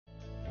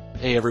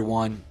Hey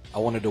everyone, I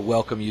wanted to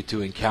welcome you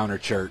to Encounter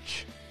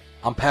Church.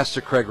 I'm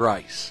Pastor Craig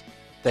Rice.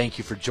 Thank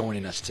you for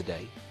joining us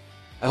today.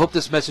 I hope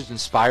this message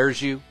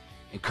inspires you,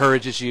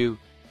 encourages you,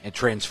 and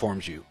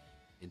transforms you.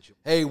 Enjoy.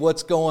 Hey,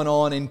 what's going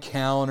on,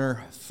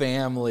 Encounter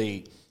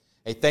family?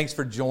 Hey, thanks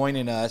for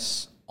joining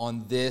us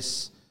on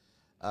this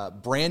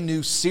brand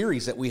new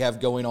series that we have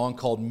going on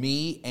called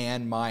Me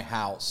and My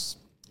House.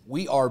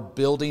 We are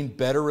building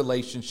better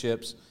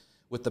relationships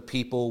with the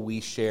people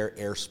we share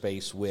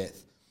airspace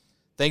with.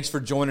 Thanks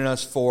for joining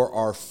us for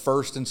our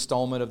first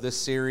installment of this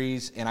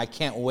series, and I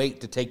can't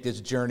wait to take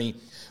this journey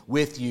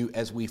with you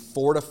as we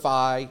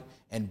fortify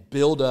and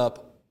build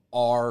up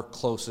our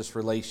closest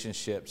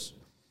relationships.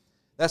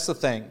 That's the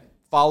thing.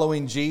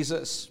 Following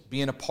Jesus,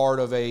 being a part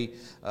of a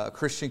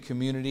Christian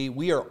community,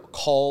 we are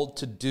called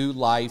to do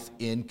life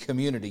in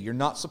community. You're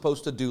not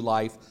supposed to do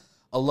life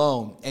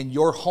alone. And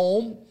your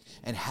home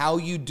and how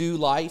you do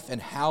life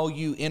and how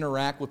you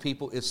interact with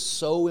people is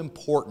so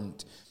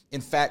important. In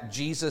fact,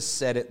 Jesus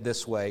said it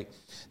this way,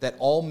 that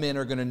all men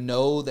are going to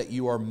know that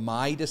you are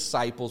my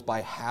disciples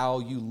by how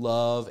you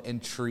love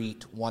and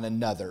treat one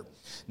another.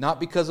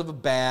 Not because of a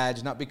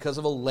badge, not because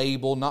of a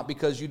label, not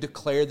because you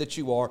declare that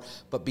you are,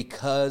 but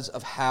because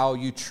of how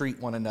you treat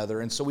one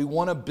another. And so we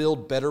want to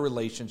build better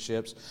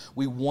relationships.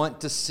 We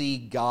want to see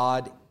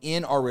God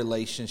in our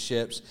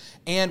relationships,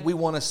 and we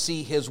want to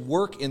see His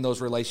work in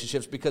those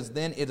relationships, because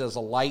then it is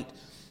a light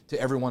to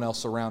everyone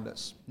else around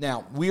us.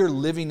 Now, we are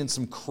living in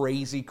some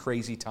crazy,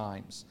 crazy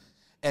times.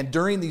 And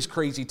during these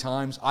crazy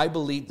times, I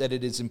believe that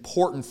it is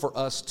important for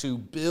us to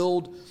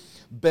build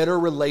better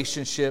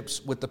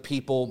relationships with the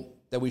people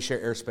that we share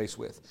airspace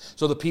with.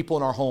 So the people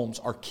in our homes,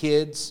 our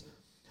kids,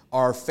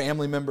 our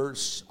family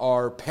members,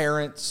 our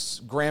parents,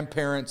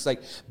 grandparents,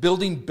 like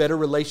building better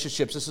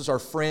relationships. This is our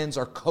friends,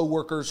 our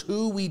coworkers,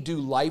 who we do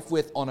life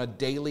with on a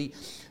daily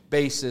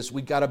basis.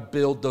 We got to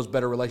build those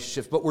better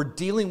relationships. But we're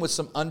dealing with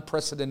some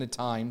unprecedented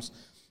times,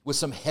 with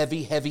some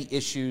heavy, heavy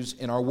issues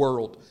in our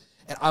world.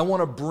 And I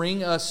want to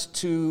bring us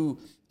to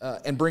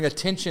and bring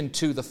attention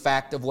to the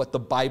fact of what the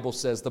Bible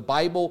says. The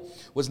Bible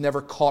was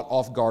never caught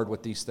off guard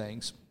with these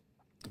things.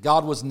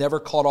 God was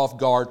never caught off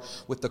guard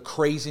with the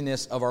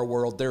craziness of our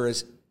world. There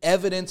is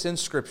evidence in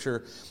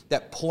Scripture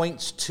that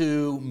points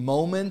to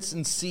moments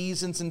and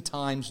seasons and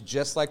times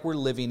just like we're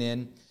living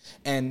in,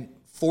 and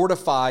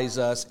fortifies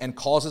us and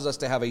causes us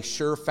to have a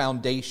sure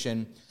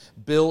foundation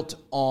built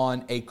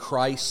on a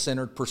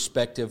Christ-centered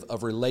perspective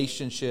of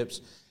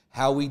relationships,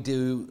 how we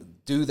do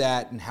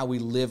that and how we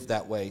live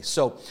that way.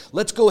 So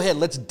let's go ahead,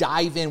 let's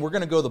dive in. We're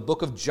going to go to the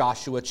book of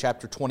Joshua,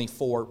 chapter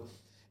 24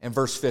 and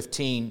verse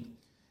 15.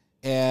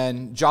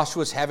 And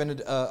Joshua's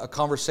having a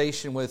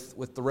conversation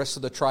with the rest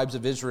of the tribes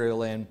of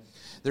Israel, and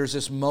there's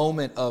this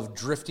moment of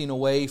drifting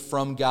away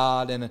from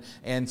God,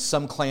 and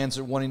some clans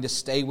are wanting to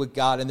stay with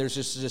God, and there's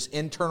just this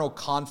internal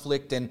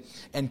conflict and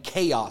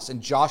chaos.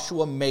 And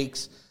Joshua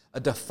makes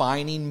a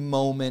defining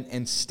moment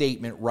and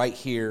statement right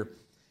here,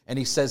 and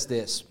he says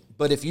this: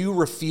 "But if you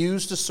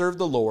refuse to serve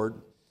the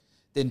Lord,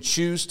 then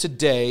choose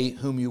today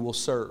whom you will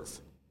serve.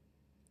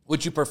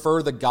 Would you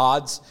prefer the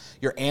gods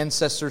your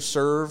ancestors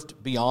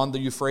served beyond the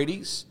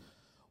Euphrates?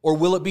 Or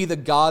will it be the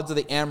gods of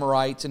the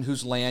Amorites in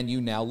whose land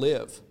you now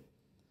live?"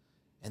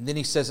 And then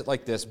he says it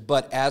like this: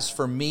 "But as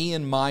for me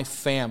and my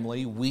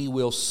family, we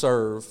will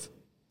serve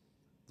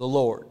the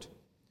Lord."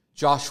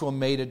 Joshua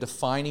made a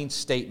defining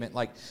statement,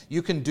 like,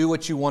 you can do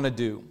what you want to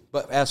do,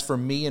 but as for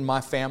me and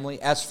my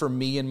family, as for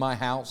me and my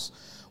house,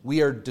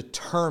 we are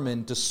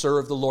determined to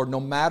serve the Lord, no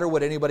matter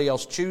what anybody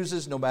else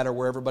chooses, no matter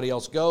where everybody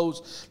else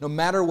goes, no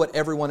matter what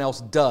everyone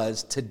else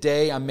does.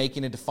 Today, I'm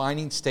making a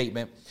defining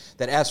statement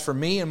that as for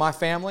me and my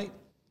family,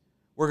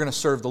 we're going to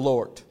serve the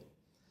Lord.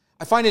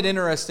 I find it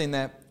interesting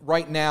that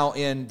right now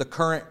in the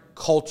current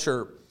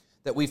culture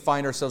that we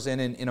find ourselves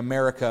in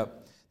America,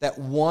 that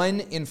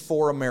 1 in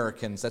 4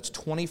 Americans, that's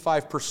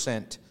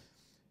 25%,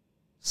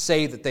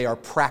 say that they are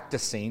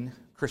practicing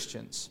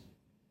Christians.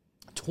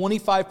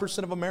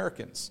 25% of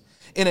Americans.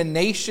 In a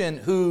nation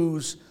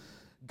whose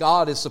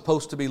God is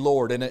supposed to be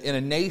Lord, in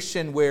a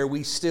nation where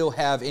we still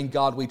have In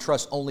God We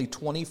Trust, only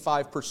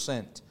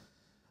 25%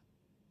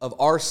 of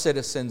our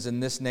citizens in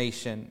this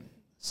nation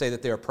say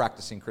that they are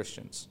practicing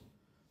Christians.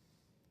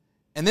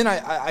 And then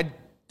I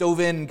dove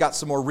in and got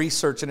some more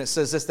research, and it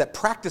says this, that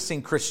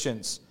practicing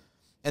Christians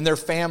and their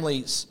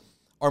families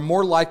are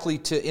more likely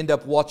to end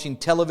up watching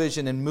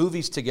television and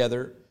movies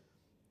together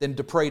than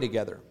to pray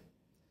together.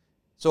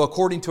 So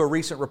according to a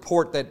recent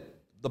report that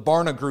the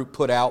Barna Group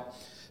put out,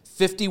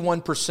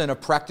 51%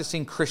 of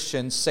practicing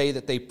Christians say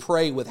that they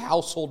pray with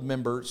household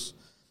members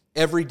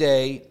every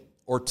day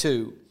or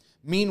two.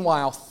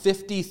 Meanwhile,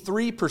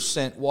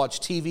 53% watch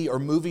TV or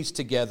movies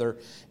together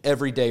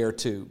every day or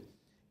two.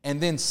 And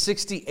then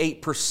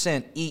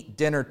 68% eat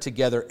dinner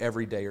together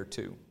every day or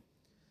two,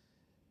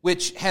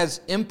 which has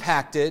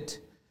impacted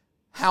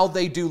how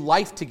they do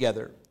life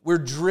together. We're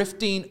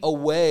drifting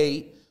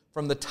away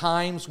from the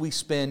times we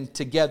spend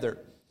together.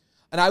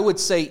 And I would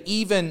say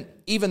even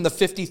the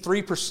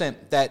 53%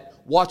 that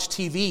watch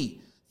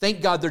TV,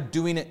 thank God they're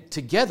doing it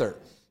together.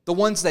 The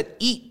ones that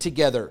eat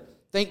together,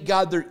 Thank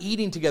God they're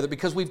eating together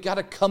because we've got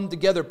to come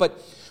together. But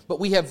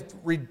we have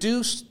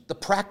reduced the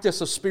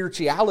practice of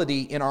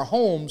spirituality in our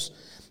homes,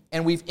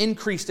 and we've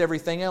increased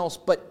everything else.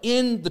 But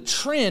in the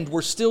trend,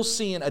 we're still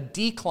seeing a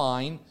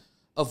decline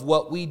of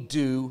what we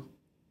do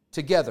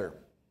together.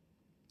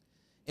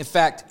 In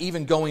fact,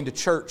 even going to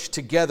church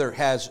together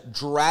has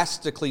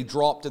drastically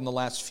dropped in the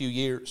last few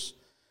years.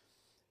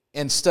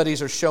 And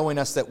studies are showing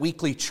us that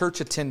weekly church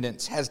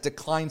attendance has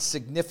declined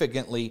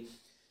significantly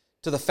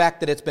to the fact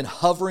that it's been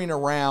hovering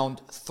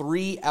around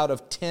 3 out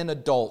of 10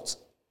 adults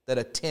that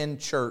attend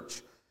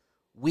church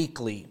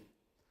weekly.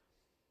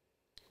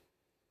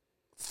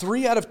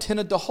 3 out of 10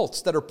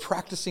 adults that are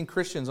practicing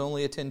Christians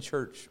only attend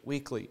church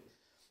weekly.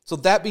 So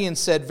that being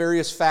said,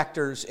 various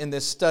factors in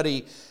this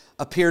study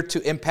appear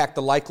to impact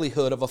the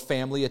likelihood of a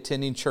family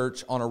attending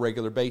church on a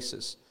regular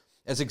basis.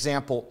 As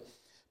example,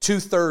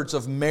 2/3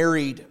 of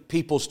married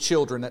people's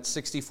children, that's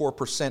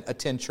 64%,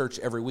 attend church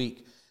every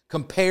week,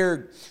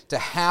 compared to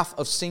half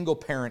of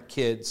single-parent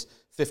kids,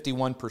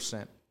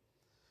 51%.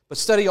 But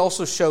study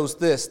also shows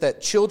this,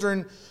 that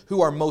children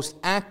who are most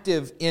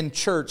active in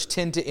church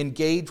tend to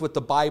engage with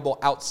the Bible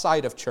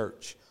outside of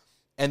church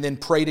and then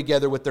pray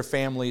together with their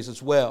families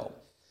as well.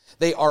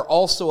 They are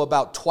also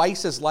about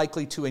twice as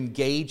likely to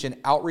engage in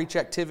outreach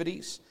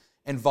activities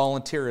and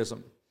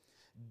volunteerism,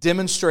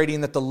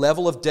 demonstrating that the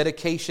level of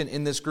dedication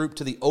in this group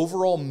to the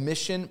overall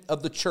mission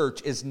of the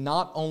church is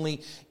not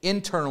only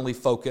internally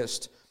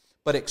focused,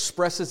 but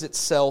expresses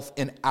itself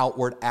in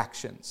outward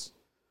actions.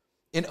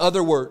 In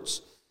other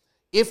words,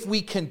 if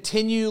we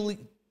continually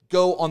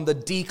go on the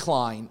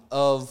decline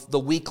of the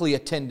weekly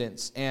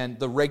attendance and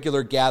the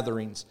regular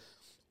gatherings,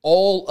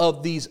 all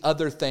of these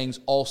other things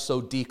also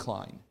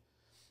decline.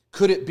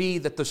 Could it be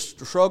that the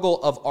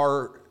struggle of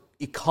our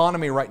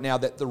economy right now,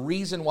 that the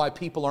reason why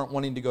people aren't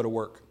wanting to go to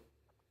work,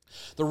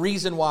 the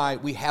reason why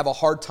we have a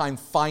hard time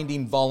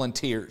finding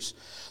volunteers,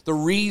 the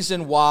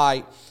reason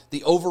why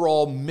the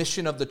overall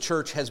mission of the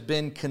church has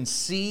been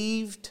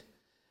conceived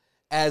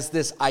as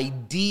this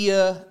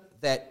idea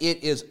that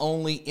it is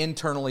only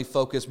internally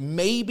focused,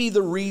 maybe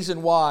the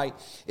reason why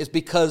is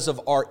because of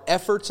our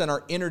efforts and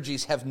our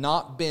energies have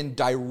not been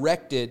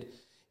directed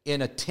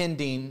in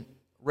attending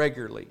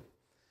regularly.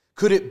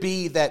 Could it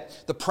be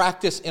that the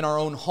practice in our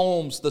own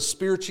homes, the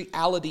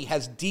spirituality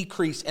has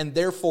decreased, and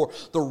therefore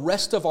the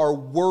rest of our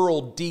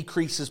world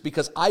decreases?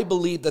 Because I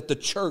believe that the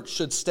church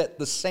should set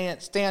the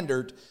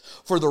standard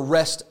for the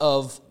rest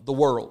of the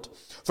world,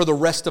 for the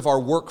rest of our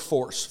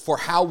workforce, for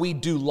how we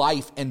do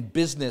life and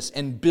business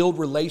and build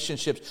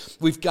relationships.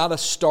 We've got to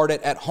start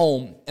it at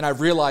home. And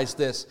I've realized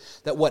this,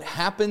 that what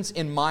happens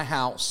in my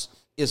house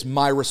is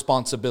my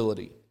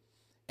responsibility.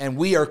 And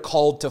we are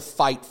called to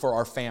fight for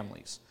our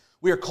families.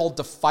 We are called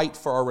to fight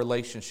for our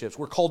relationships.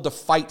 We're called to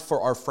fight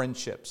for our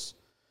friendships.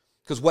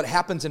 Because what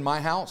happens in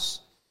my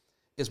house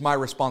is my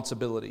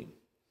responsibility.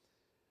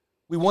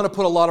 We want to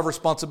put a lot of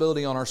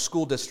responsibility on our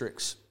school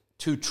districts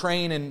to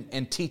train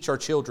and teach our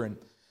children,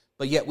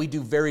 but yet we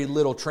do very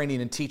little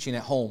training and teaching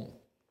at home.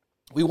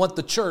 We want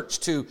the church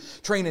to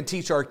train and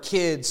teach our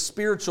kids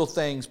spiritual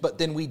things, but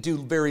then we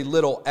do very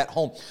little at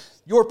home.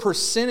 Your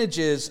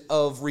percentages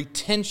of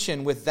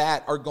retention with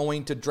that are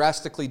going to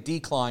drastically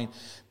decline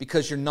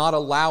because you're not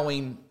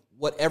allowing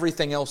what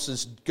everything else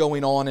is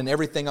going on and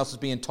everything else is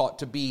being taught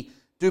to be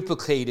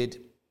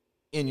duplicated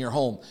in your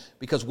home.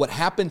 Because what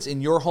happens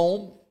in your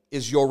home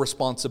is your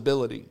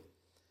responsibility.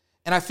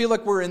 And I feel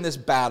like we're in this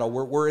battle,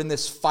 we're in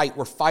this fight.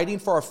 We're fighting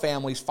for our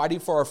families, fighting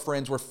for our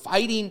friends. We're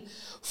fighting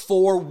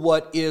for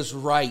what is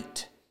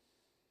right.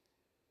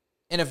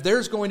 And if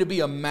there's going to be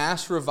a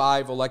mass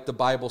revival like the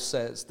Bible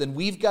says, then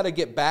we've got to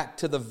get back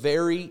to the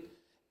very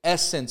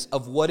essence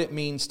of what it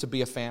means to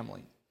be a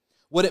family,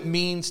 what it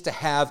means to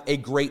have a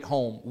great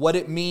home, what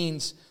it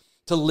means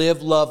to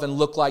live, love, and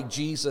look like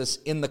Jesus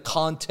in the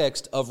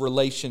context of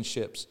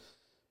relationships.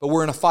 But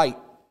we're in a fight.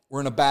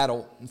 We're in a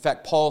battle. In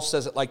fact, Paul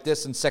says it like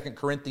this in 2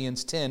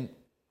 Corinthians 10.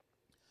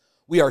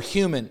 We are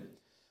human,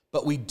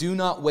 but we do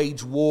not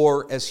wage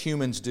war as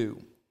humans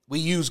do. We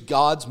use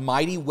God's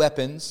mighty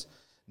weapons,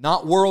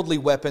 not worldly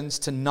weapons,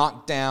 to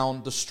knock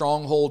down the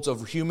strongholds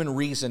of human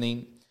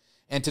reasoning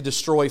and to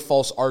destroy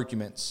false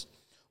arguments.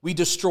 We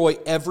destroy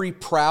every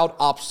proud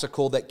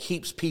obstacle that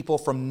keeps people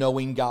from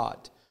knowing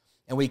God.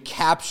 And we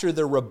capture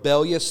their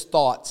rebellious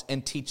thoughts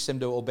and teach them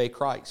to obey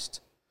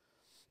Christ.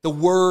 The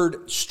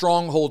word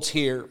strongholds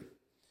here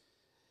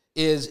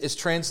is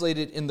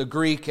translated in the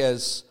Greek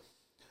as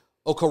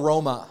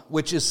okoroma,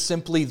 which is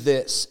simply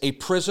this: a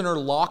prisoner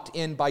locked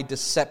in by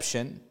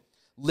deception,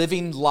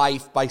 living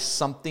life by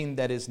something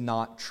that is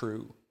not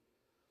true.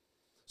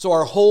 So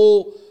our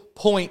whole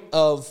point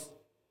of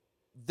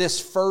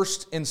this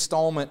first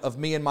installment of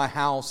Me and My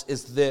House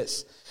is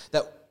this,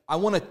 that I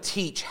want to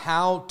teach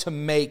how to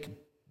make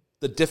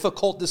the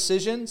difficult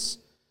decisions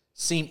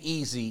seem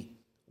easy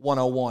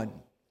 101.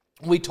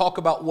 When we talk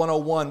about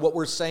 101, what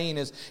we're saying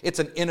is it's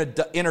an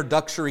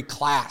introductory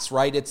class,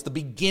 right? It's the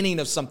beginning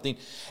of something.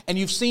 And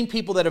you've seen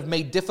people that have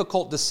made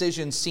difficult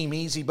decisions seem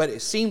easy, but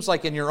it seems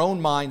like in your own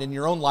mind, in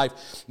your own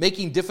life,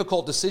 making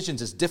difficult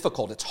decisions is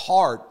difficult. It's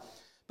hard.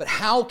 But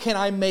how can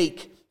I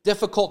make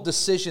difficult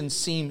decisions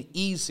seem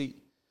easy?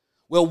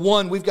 Well,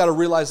 one, we've got to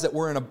realize that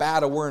we're in a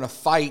battle, we're in a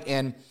fight,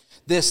 and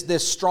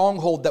this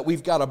stronghold that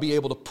we've got to be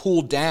able to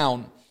pull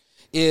down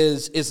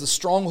is the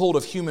stronghold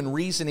of human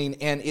reasoning,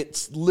 and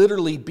it's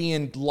literally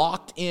being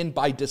locked in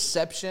by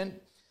deception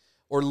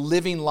or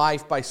living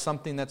life by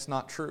something that's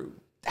not true.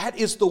 That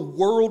is the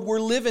world we're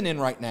living in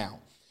right now.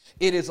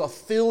 It is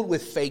filled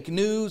with fake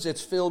news.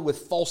 It's filled with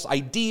false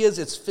ideas.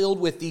 It's filled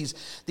with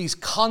these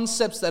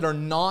concepts that are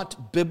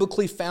not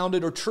biblically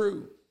founded or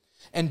true.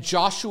 And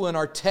Joshua in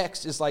our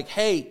text is like,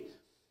 hey,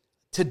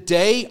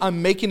 today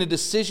I'm making a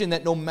decision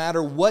that no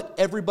matter what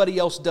everybody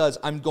else does,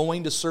 I'm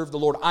going to serve the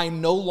Lord.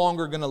 I'm no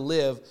longer going to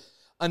live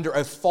under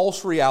a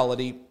false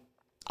reality,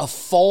 a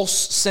false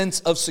sense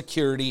of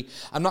security.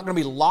 I'm not going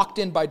to be locked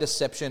in by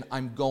deception.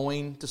 I'm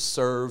going to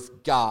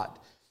serve God.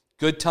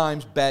 Good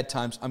times, bad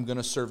times, I'm going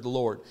to serve the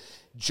Lord.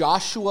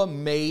 Joshua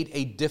made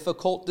a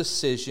difficult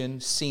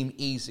decision seem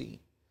easy.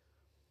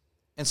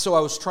 And so I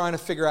was trying to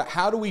figure out,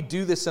 how do we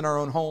do this in our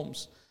own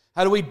homes?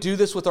 How do we do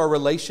this with our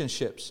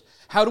relationships?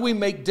 How do we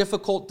make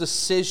difficult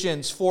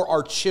decisions for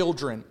our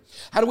children?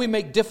 How do we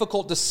make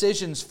difficult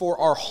decisions for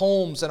our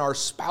homes and our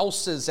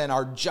spouses and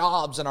our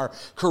jobs and our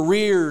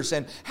careers?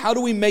 And how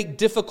do we make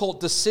difficult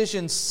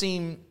decisions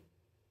seem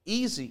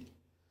easy?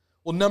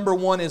 Well, number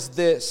one is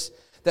this,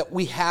 that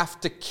we have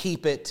to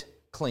keep it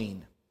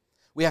clean.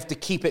 We have to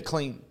keep it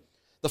clean.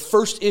 The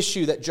first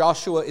issue that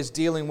Joshua is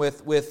dealing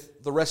with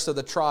the rest of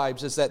the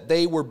tribes is that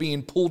they were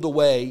being pulled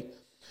away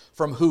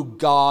from who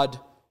God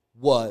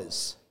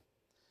was.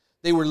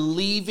 They were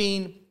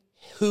leaving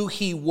who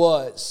He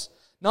was.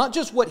 Not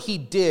just what He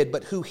did,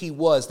 but who He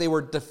was. They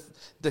were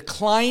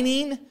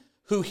declining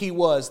who He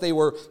was. They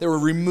were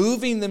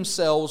removing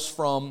themselves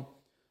from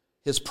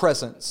His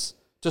presence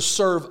to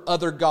serve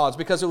other gods,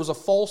 because it was a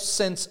false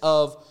sense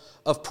of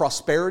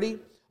prosperity,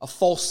 a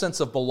false sense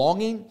of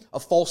belonging, a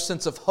false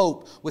sense of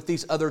hope with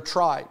these other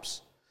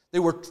tribes.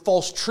 There were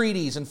false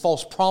treaties and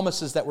false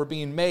promises that were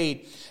being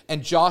made.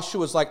 And Joshua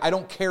was like, I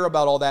don't care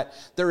about all that.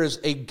 There is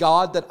a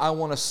God that I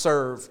want to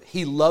serve.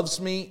 He loves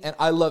me and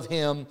I love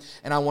Him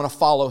and I want to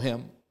follow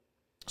Him.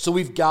 So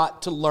we've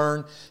got to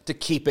learn to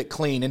keep it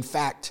clean. In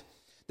fact,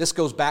 this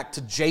goes back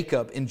to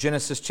Jacob in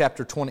Genesis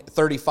chapter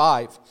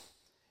 35.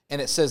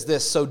 And it says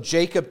this, so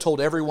Jacob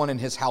told everyone in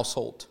his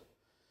household,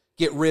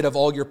 get rid of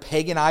all your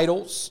pagan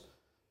idols,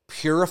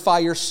 purify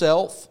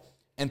yourself,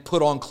 and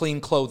put on clean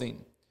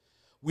clothing.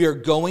 We are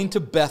going to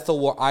Bethel,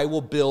 where I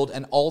will build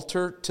an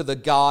altar to the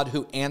God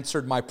who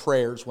answered my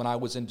prayers when I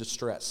was in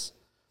distress.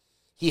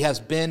 He has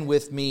been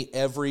with me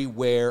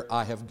everywhere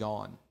I have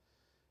gone.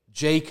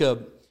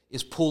 Jacob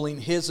is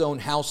pulling his own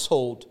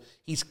household.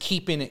 He's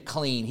keeping it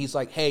clean. He's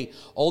like, hey,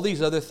 all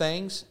these other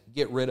things,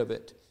 get rid of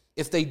it.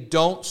 If they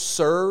don't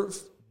serve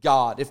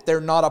God, if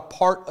they're not a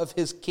part of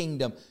His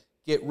kingdom,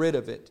 get rid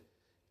of it.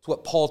 It's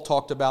what Paul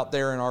talked about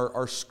there in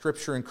our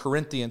scripture in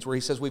Corinthians, where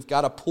he says we've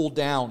got to pull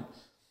down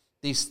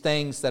these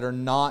things that are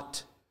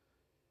not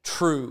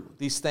true,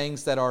 these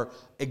things that are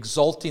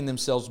exalting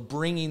themselves,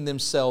 bringing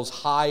themselves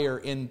higher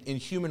in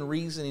human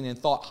reasoning and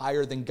thought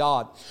higher than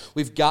God.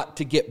 We've got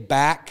to get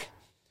back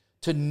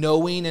to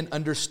knowing and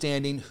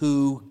understanding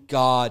who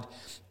God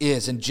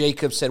is. And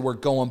Jacob said, we're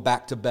going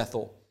back to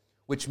Bethel,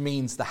 which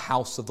means the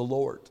house of the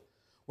Lord.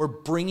 We're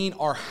bringing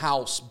our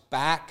house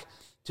back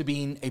to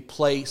being a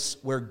place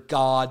where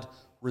God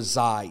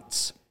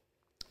resides.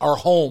 Our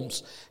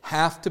homes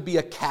have to be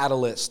a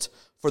catalyst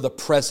for the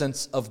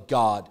presence of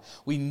God.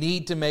 We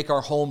need to make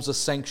our homes a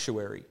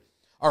sanctuary.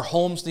 Our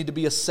homes need to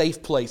be a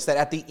safe place that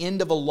at the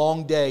end of a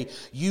long day,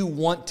 you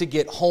want to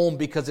get home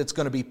because it's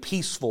going to be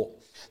peaceful.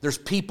 There's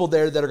people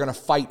there that are going to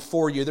fight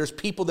for you. There's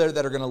people there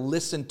that are going to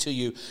listen to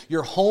you.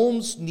 Your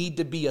homes need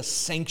to be a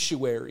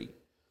sanctuary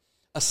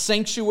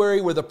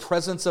where the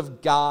presence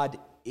of God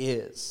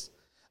is.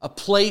 A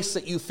place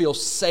that you feel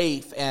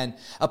safe and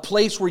a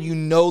place where you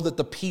know that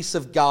the peace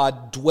of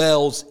God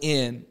dwells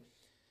in.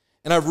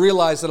 And I've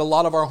realized that a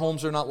lot of our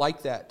homes are not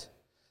like that,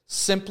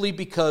 simply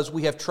because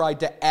we have tried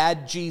to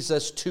add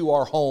Jesus to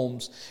our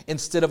homes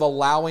instead of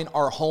allowing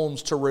our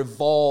homes to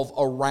revolve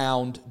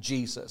around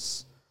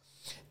Jesus.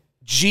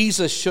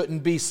 Jesus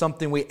shouldn't be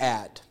something we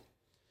add,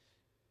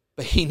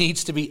 but He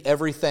needs to be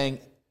everything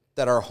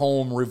that our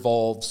home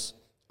revolves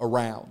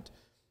around.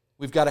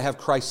 We've got to have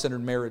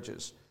Christ-centered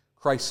marriages,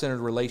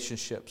 Christ-centered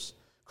relationships,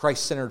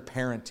 Christ-centered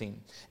parenting.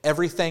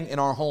 Everything in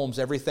our homes,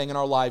 everything in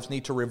our lives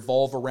need to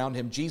revolve around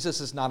Him.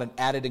 Jesus is not an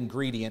added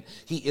ingredient.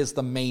 He is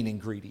the main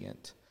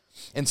ingredient.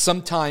 And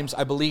sometimes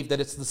I believe that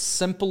it's the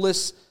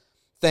simplest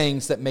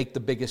things that make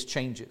the biggest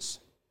changes.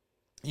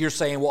 You're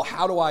saying, well,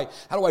 how do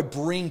I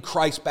bring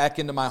Christ back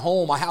into my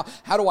home?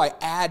 How do I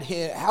add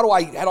Him? How do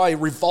I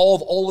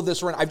revolve all of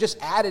this around? I've just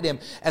added Him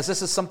as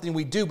this is something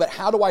we do, but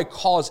how do I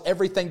cause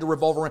everything to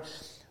revolve around?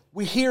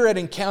 We here at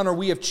Encounter,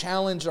 we have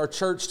challenged our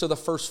church to the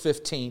first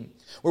 15,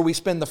 where we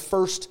spend the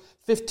first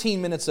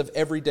 15 minutes of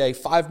every day,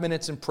 5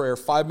 minutes in prayer,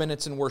 5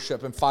 minutes in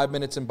worship, and 5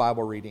 minutes in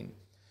Bible reading.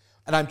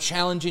 And I'm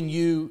challenging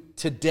you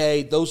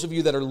today, those of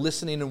you that are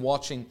listening and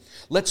watching,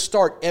 let's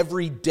start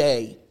every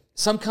day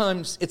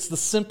Sometimes it's the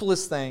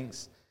simplest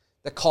things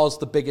that cause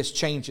the biggest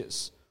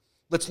changes.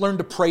 Let's learn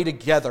to pray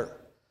together.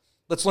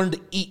 Let's learn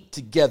to eat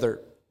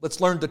together.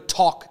 Let's learn to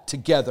talk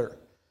together.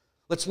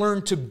 Let's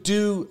learn to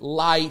do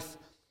life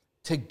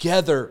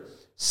together,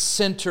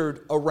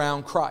 centered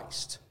around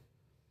Christ.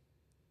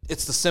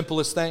 It's the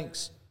simplest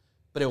things,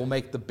 but it will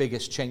make the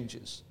biggest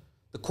changes.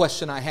 The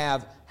question I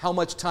have, how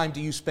much time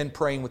do you spend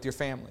praying with your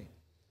family?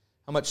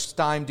 How much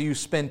time do you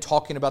spend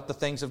talking about the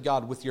things of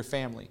God with your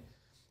family?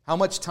 How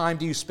much time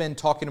do you spend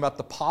talking about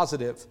the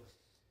positive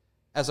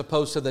as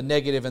opposed to the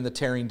negative and the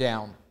tearing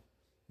down?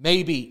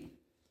 Maybe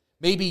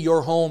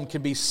your home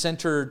can be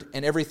centered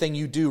and everything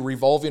you do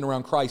revolving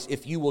around Christ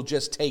if you will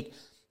just take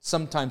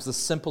sometimes the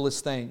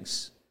simplest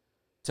things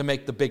to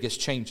make the biggest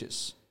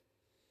changes.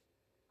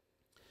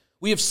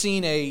 We have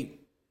seen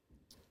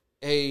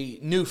a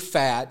new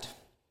fad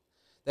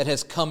that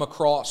has come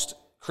across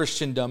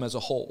Christendom as a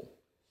whole.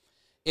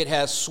 It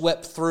has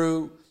swept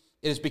through,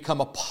 it has become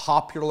a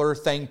popular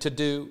thing to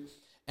do,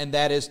 and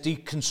that is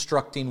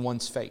deconstructing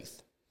one's faith.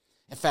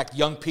 In fact,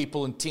 young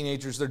people and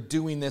teenagers, they're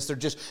doing this. They're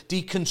just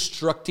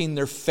deconstructing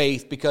their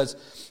faith because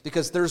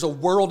there's a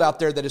world out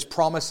there that is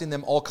promising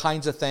them all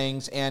kinds of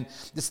things, and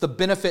it's the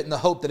benefit and the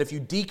hope that if you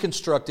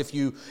deconstruct,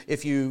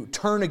 if you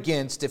turn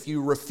against, if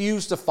you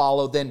refuse to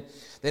follow, then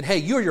hey,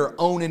 you're your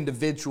own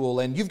individual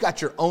and you've got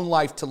your own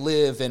life to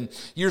live. And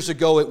years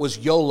ago it was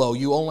YOLO.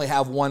 You only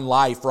have one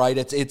life, right?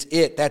 That's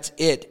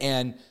it.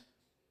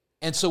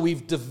 And so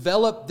we've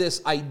developed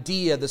this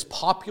idea, this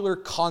popular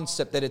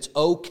concept that it's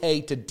okay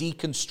to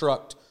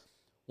deconstruct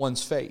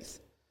one's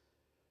faith.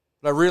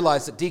 But I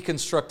realize that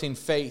deconstructing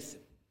faith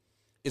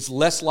is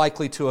less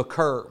likely to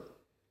occur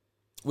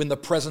when the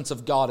presence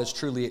of God is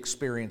truly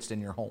experienced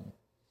in your home.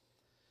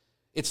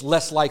 It's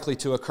less likely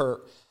to occur.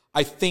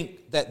 I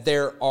think that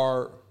there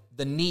are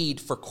the need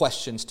for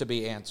questions to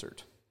be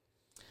answered.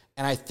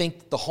 And I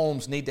think the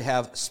homes need to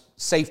have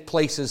safe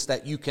places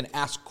that you can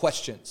ask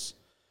questions,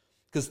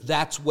 because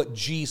that's what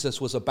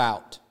Jesus was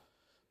about.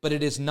 But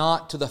it is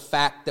not to the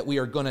fact that we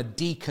are going to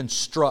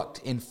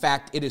deconstruct. In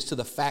fact, it is to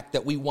the fact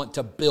that we want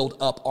to build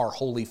up our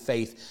holy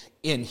faith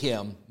in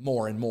Him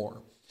more and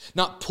more.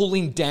 Not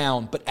pulling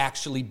down, but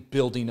actually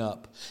building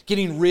up.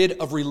 Getting rid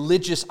of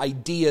religious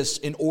ideas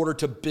in order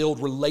to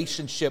build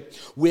relationship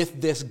with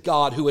this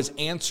God who has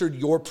answered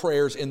your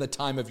prayers in the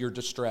time of your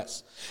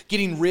distress.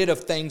 Getting rid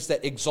of things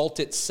that exalt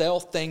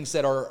itself, things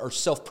that are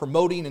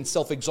self-promoting and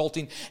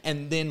self-exalting,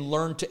 and then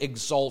learn to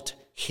exalt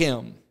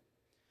Him.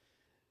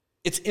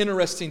 It's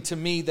interesting to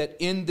me that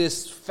in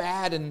this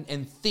fad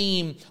and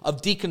theme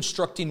of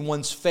deconstructing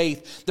one's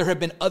faith, there have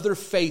been other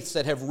faiths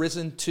that have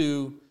risen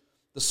to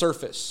the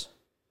surface.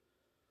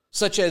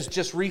 Such as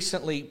just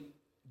recently,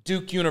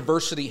 Duke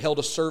University held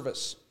a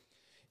service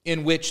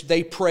in which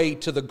they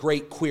prayed to the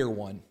great queer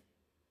one.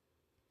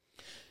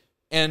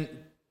 And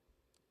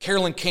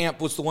Carolyn Camp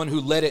was the one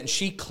who led it, and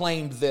she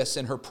claimed this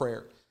in her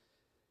prayer,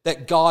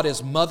 that God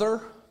is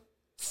mother,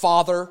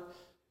 father,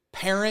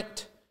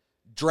 parent,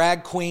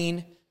 drag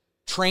queen,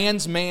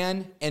 trans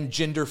man, and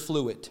gender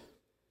fluid.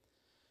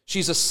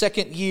 She's a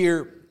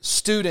second-year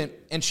student,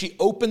 and she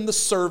opened the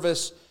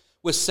service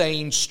with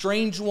saying,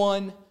 strange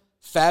one,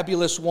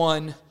 fabulous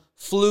one,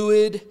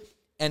 fluid,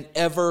 and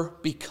ever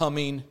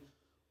becoming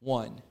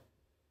one.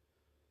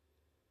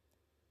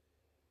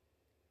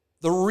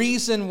 The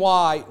reason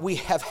why we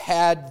have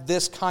had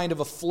this kind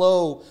of a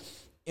flow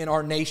in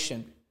our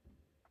nation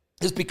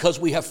is because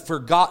we have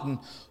forgotten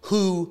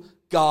who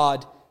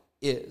God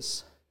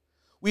is.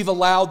 We've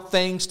allowed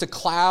things to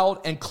cloud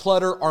and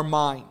clutter our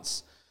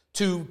minds,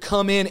 to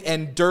come in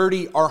and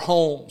dirty our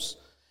homes.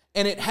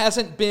 And it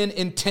hasn't been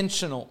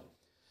intentional.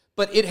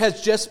 But it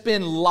has just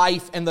been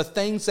life and the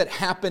things that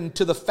happen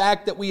to the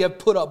fact that we have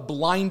put up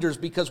blinders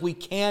because we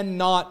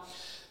cannot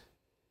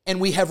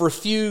and we have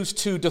refused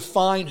to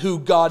define who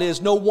God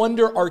is. No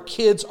wonder our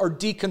kids are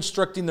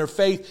deconstructing their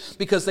faith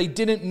because they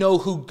didn't know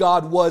who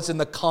God was in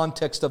the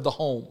context of the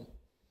home.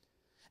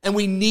 And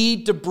we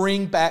need to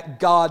bring back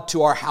God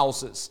to our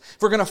houses.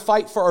 If we're going to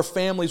fight for our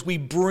families, we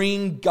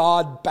bring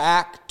God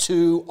back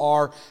to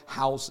our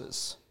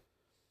houses.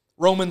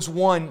 Romans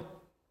 1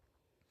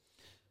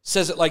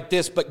 says it like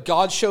this, but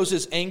God shows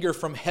His anger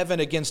from heaven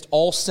against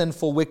all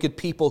sinful, wicked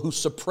people who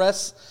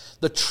suppress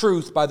the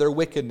truth by their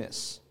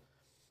wickedness.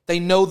 They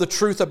know the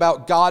truth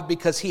about God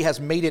because He has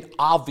made it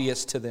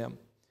obvious to them.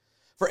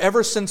 For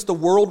ever since the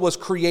world was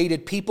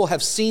created, people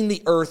have seen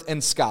the earth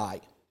and sky.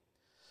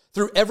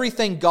 Through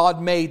everything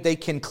God made, they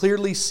can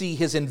clearly see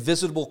His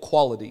invisible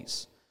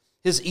qualities,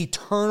 His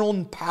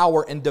eternal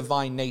power and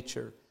divine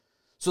nature.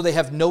 So they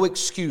have no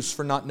excuse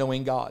for not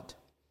knowing God.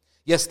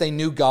 Yes, they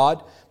knew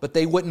God, but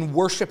they wouldn't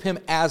worship Him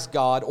as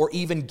God or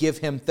even give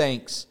Him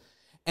thanks.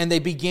 And they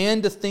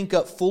began to think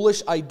up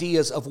foolish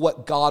ideas of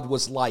what God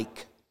was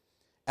like.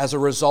 As a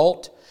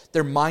result,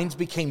 their minds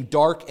became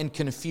dark and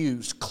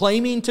confused.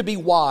 Claiming to be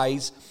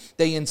wise,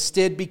 they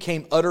instead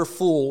became utter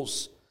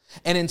fools.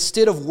 And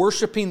instead of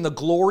worshiping the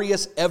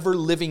glorious,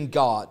 ever-living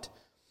God,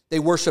 they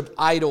worshiped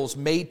idols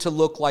made to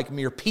look like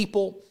mere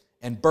people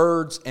and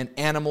birds and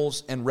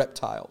animals and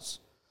reptiles.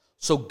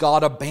 So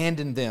God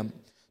abandoned them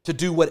to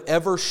do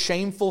whatever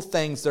shameful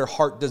things their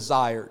heart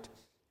desired.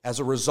 As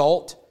a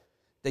result,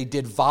 they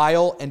did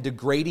vile and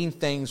degrading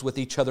things with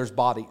each other's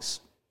bodies.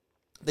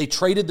 They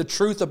traded the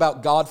truth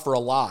about God for a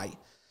lie.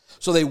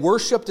 So they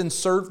worshiped and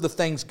served the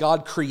things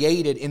God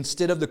created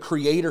instead of the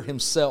Creator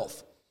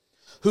Himself,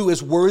 who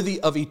is worthy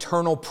of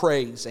eternal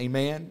praise.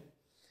 Amen.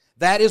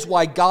 That is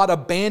why God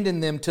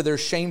abandoned them to their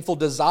shameful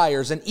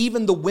desires, and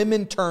even the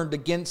women turned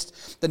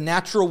against the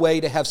natural way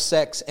to have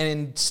sex and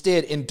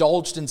instead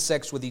indulged in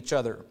sex with each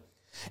other.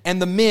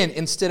 And the men,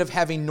 instead of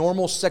having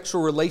normal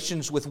sexual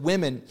relations with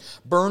women,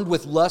 burned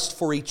with lust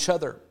for each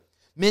other.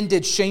 Men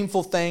did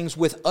shameful things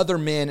with other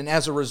men, and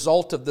as a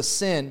result of the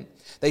sin,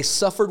 they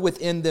suffered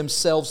within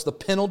themselves the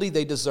penalty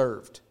they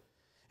deserved.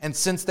 And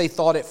since they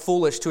thought it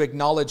foolish to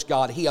acknowledge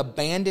God, He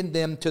abandoned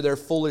them to their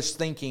foolish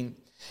thinking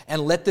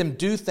and let them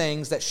do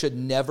things that should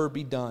never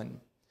be done.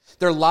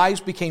 Their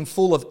lives became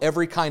full of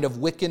every kind of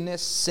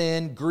wickedness,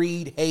 sin,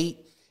 greed,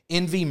 hate,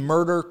 envy,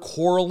 murder,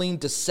 quarreling,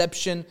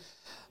 deception,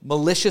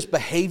 malicious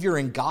behavior,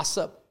 and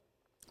gossip.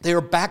 They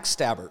are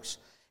backstabbers,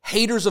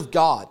 haters of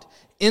God,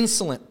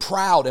 insolent,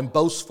 proud, and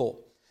boastful.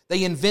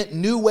 They invent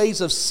new ways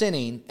of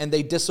sinning, and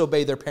they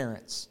disobey their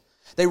parents.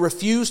 They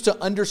refuse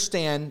to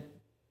understand,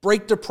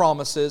 break their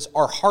promises,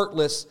 are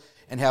heartless,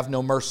 and have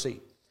no mercy.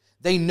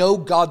 They know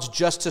God's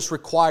justice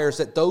requires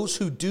that those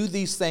who do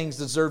these things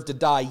deserve to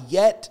die,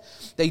 yet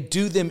they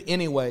do them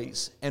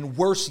anyways. And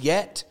worse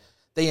yet,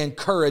 they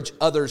encourage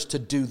others to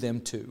do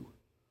them too.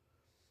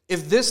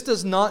 If this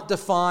does not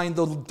define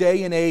the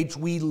day and age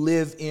we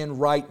live in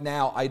right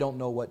now, I don't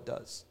know what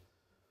does.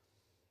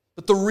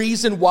 But the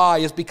reason why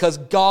is because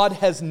God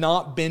has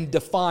not been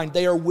defined.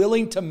 They are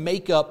willing to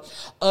make up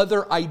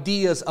other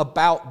ideas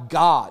about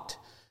God.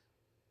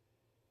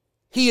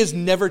 He is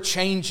never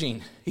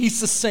changing.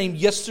 He's the same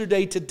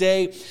yesterday,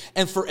 today,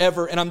 and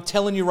forever. And I'm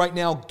telling you right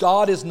now,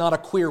 God is not a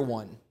queer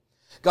one.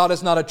 God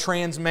is not a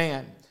trans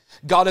man.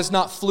 God is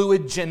not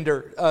fluid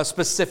gender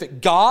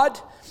specific. God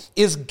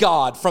is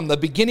God from the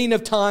beginning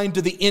of time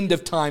to the end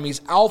of time.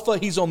 He's Alpha,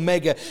 He's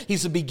Omega.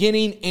 He's the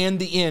beginning and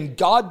the end.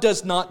 God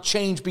does not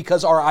change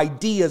because our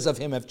ideas of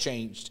Him have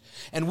changed.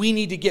 And we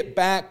need to get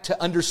back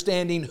to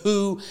understanding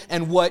who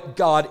and what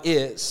God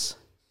is.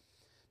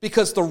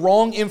 Because the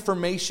wrong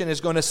information is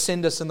going to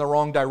send us in the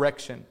wrong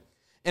direction.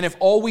 And if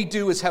all we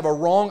do is have a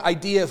wrong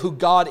idea of who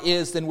God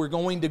is, then we're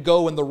going to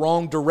go in the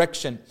wrong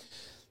direction.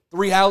 The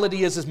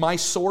reality is my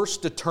source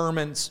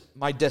determines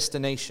my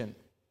destination.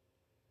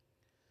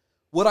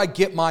 What I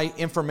get my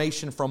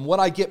information from,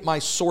 what I get my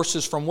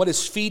sources from, what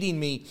is feeding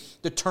me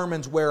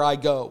determines where I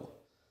go.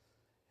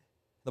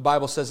 The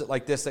Bible says it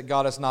like this, that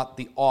God is not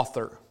the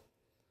author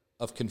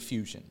of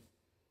confusion.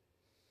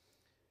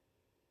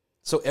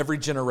 So every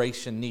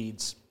generation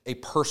needs a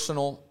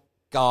personal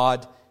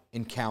God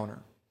encounter.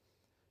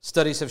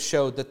 Studies have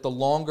showed that the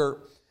longer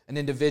an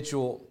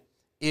individual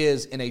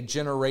is in a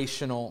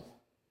generational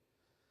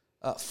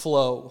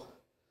flow,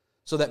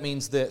 so that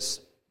means this,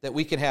 that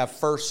we can have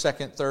first,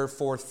 second, third,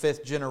 fourth,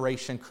 fifth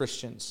generation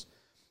Christians.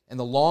 And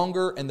the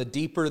longer and the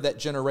deeper that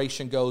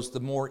generation goes,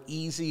 the more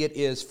easy it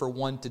is for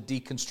one to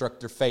deconstruct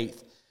their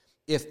faith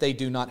if they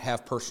do not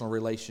have personal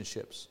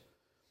relationships.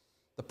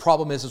 The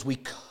problem is we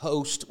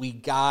coast, we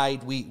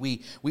guide,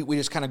 we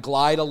just kind of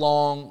glide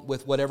along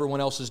with what everyone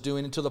else is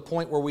doing, and to the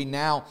point where we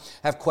now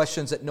have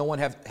questions that no one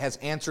has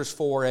answers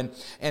for, and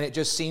it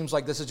just seems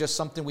like this is just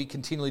something we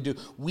continually do.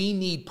 We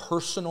need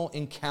personal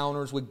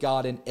encounters with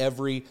God in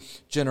every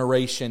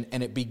generation,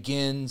 and it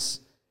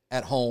begins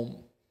at home.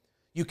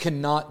 You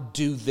cannot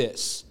do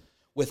this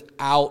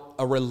without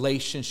a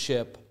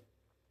relationship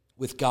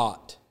with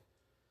God.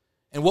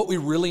 And what we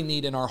really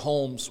need in our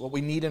homes, what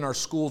we need in our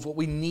schools, what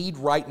we need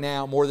right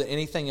now more than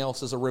anything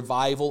else is a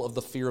revival of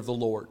the fear of the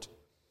Lord.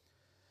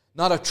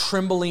 Not a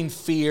trembling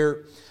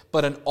fear,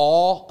 but an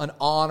awe, an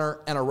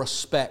honor, and a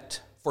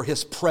respect for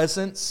His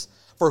presence,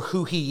 for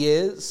who He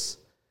is,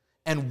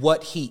 and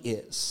what He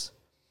is.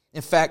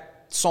 In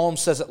fact, Psalm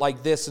says it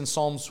like this in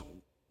Psalms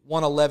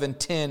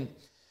 111:10,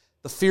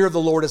 the fear of the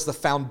Lord is the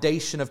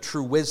foundation of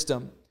true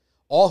wisdom.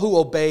 All who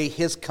obey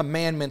His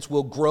commandments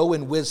will grow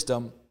in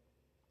wisdom.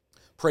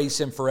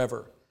 Praise Him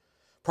forever.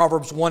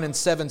 Proverbs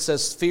 1:7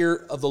 says,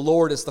 fear of the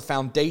Lord is the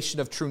foundation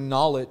of true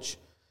knowledge,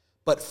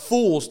 but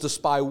fools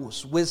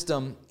despise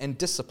wisdom and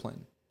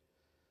discipline.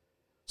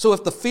 So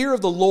if the fear of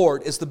the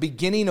Lord is the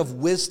beginning of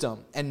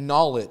wisdom and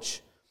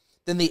knowledge,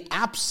 then the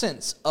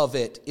absence of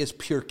it is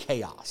pure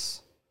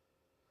chaos.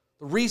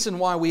 The reason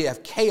why we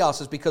have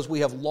chaos is because we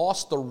have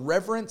lost the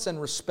reverence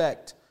and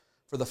respect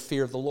for the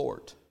fear of the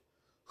Lord,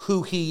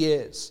 who He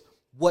is,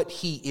 what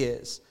He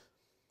is,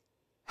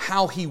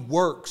 how He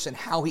works and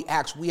how He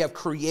acts. We have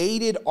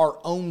created our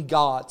own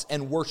gods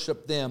and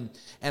worshiped them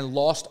and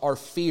lost our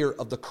fear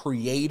of the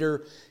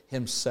Creator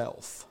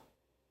Himself.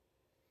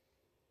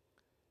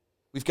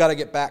 We've got to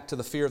get back to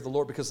the fear of the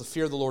Lord, because the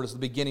fear of the Lord is the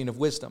beginning of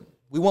wisdom.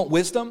 We want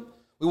wisdom.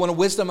 We want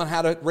wisdom on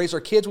how to raise our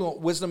kids. We want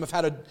wisdom of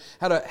how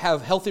to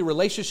have healthy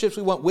relationships.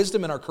 We want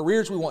wisdom in our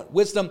careers. We want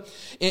wisdom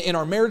in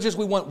our marriages.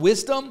 We want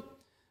wisdom.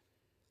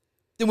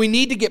 then we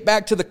need to get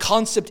back to the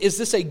concept, is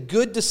this a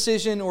good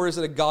decision or is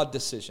it a God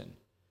decision?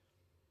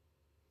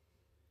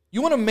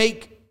 You want to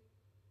make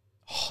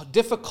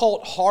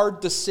difficult, hard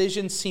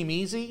decisions seem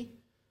easy?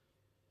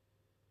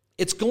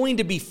 It's going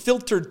to be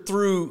filtered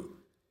through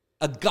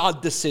a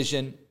God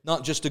decision,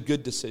 not just a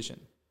good decision.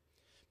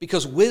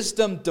 Because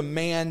wisdom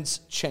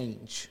demands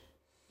change.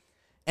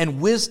 And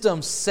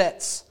wisdom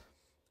sets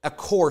a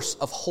course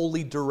of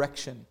holy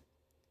direction.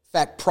 In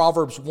fact,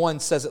 Proverbs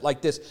 1 says it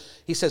like this.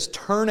 He says,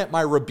 "Turn at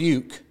my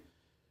rebuke.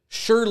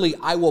 Surely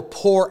I will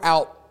pour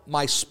out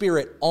my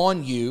spirit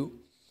on you.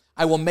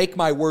 I will make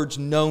my words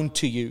known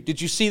to you." Did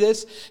you see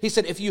this? He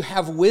said, if you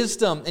have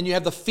wisdom and you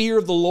have the fear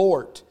of the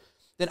Lord,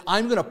 then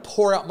I'm going to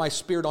pour out my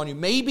spirit on you.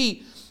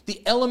 Maybe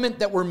the element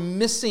that we're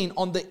missing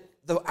on the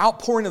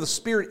outpouring of the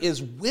Spirit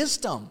is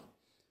wisdom.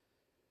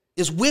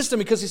 Is wisdom,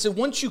 because he said,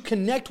 once you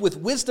connect with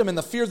wisdom and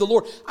the fear of the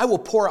Lord, I will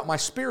pour out my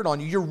spirit on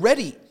you. You're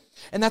ready.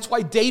 And that's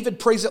why David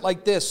prays it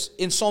like this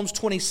in Psalms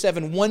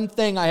 27. "One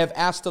thing I have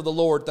asked of the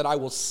Lord that I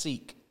will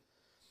seek,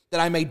 that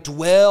I may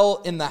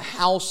dwell in the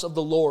house of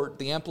the Lord."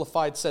 The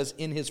Amplified says,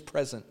 "in his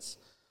presence,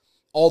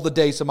 all the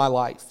days of my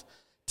life.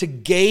 To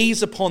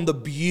gaze upon the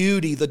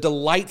beauty, the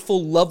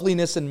delightful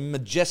loveliness and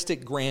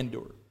majestic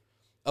grandeur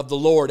of the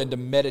Lord, and to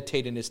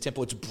meditate in his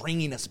temple." It's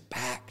bringing us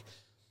back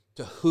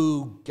to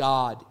who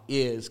God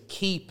is.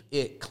 Keep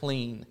it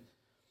clean.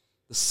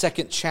 The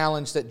second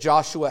challenge that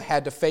Joshua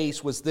had to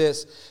face was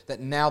this, that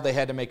now they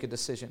had to make a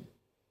decision.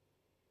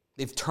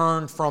 They've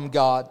turned from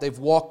God. They've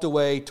walked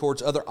away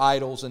towards other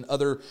idols and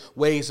other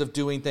ways of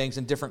doing things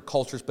in different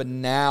cultures. But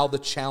now the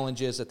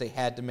challenge is that they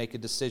had to make a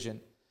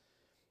decision.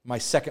 My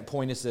second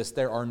point is this: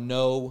 there are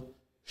no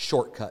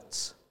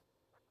shortcuts.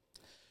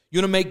 You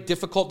want to make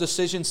difficult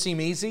decisions seem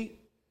easy?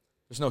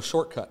 There's no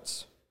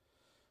shortcuts.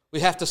 We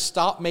have to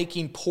stop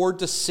making poor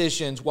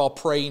decisions while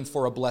praying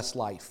for a blessed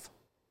life.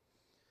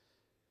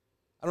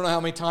 I don't know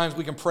how many times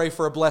we can pray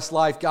for a blessed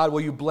life. God,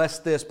 will you bless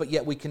this? But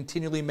yet we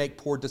continually make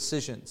poor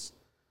decisions.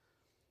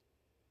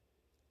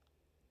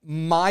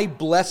 My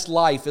blessed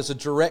life is a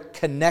direct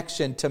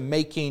connection to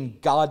making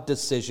God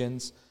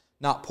decisions,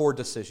 not poor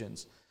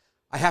decisions.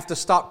 I have to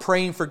stop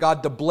praying for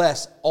God to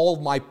bless all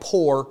my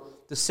poor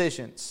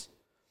decisions.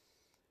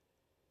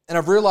 And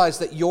I've realized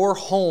that your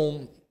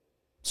home's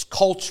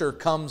culture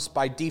comes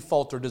by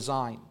default or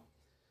design.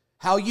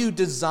 How you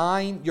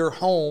design your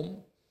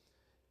home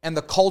and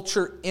the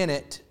culture in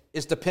it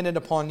is dependent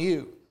upon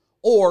you,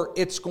 or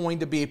it's going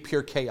to be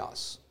pure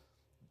chaos.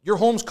 Your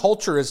home's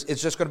culture is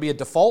just going to be a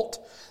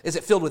default. Is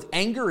it filled with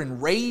anger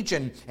and rage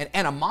and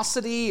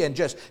animosity and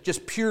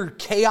just pure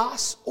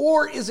chaos?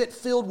 Or is it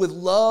filled with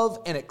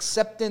love and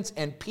acceptance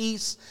and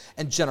peace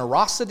and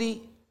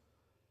generosity?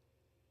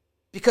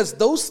 Because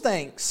those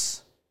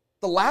things,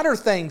 the latter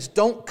things,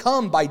 don't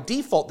come by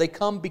default. They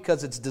come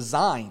because it's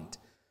designed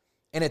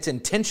and it's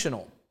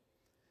intentional.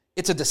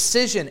 It's a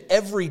decision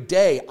every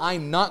day.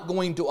 I'm not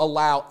going to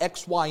allow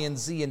X, Y, and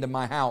Z into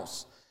my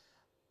house,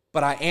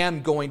 but I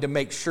am going to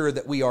make sure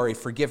that we are a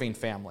forgiving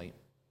family.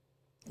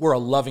 We're a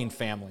loving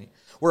family.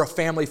 We're a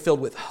family filled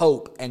with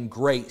hope and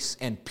grace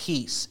and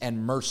peace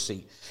and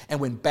mercy. And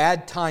when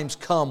bad times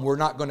come, we're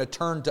not going to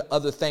turn to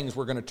other things.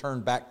 We're going to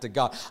turn back to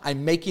God.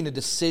 I'm making a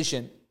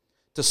decision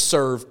to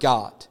serve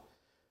God.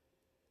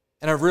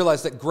 And I've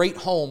realized that great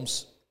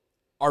homes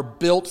are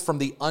built from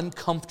the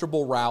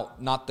uncomfortable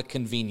route, not the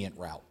convenient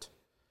route.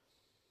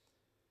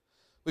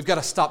 We've got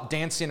to stop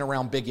dancing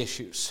around big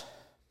issues.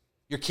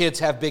 Your kids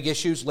have big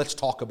issues, let's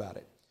talk about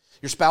it.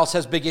 Your spouse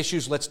has big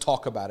issues, let's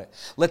talk about it.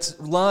 Let's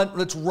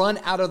run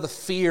out of the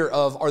fear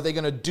of, are they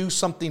going to do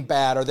something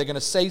bad? Are they going to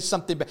say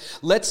something bad?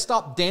 Let's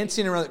stop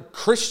dancing around.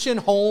 Christian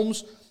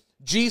homes,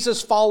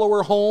 Jesus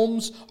follower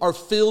homes are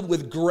filled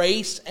with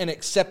grace and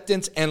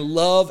acceptance and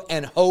love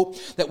and hope,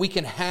 that we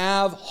can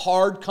have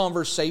hard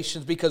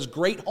conversations, because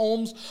great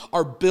homes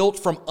are built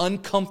from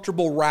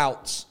uncomfortable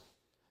routes,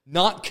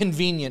 not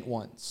convenient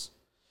ones.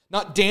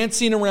 Not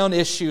dancing around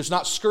issues,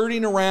 not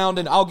skirting around,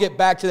 and I'll get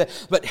back to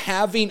that, but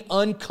having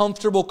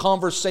uncomfortable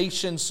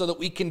conversations so that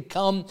we can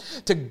come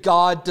to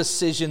God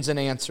decisions and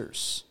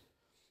answers.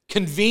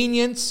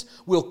 Convenience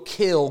will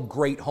kill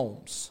great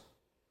homes.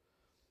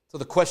 So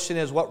the question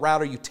is, what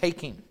route are you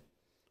taking?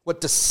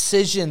 What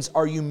decisions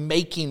are you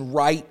making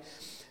right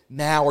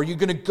now? Are you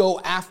going to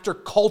go after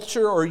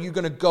culture, or are you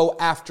going to go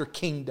after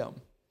kingdom?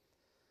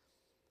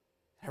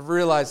 I've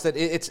realized that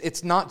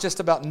it's not just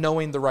about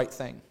knowing the right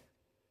thing.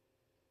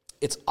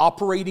 It's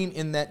operating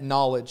in that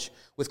knowledge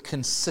with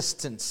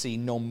consistency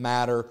no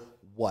matter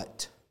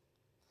what.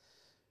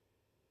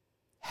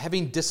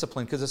 Having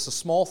discipline, because it's the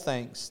small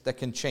things that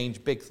can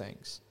change big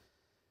things.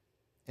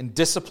 And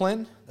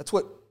discipline, that's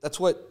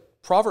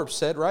what Proverbs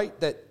said, right?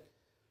 That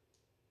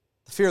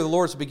the fear of the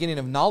Lord is the beginning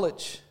of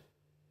knowledge.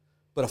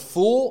 But a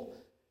fool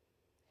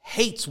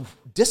hates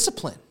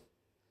discipline.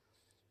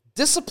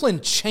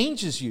 Discipline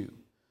changes you.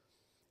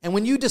 And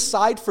when you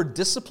decide for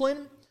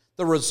discipline,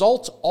 the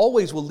results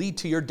always will lead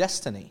to your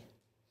destiny.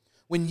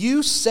 When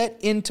you set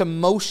into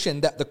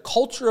motion that the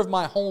culture of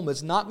my home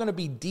is not going to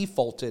be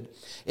defaulted,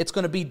 it's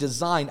going to be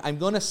designed. I'm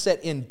going to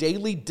set in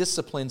daily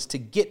disciplines to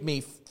get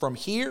me from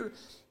here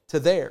to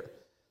there.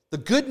 The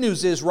good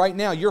news is right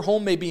now, your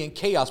home may be in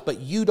chaos,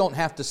 but you don't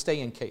have to stay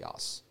in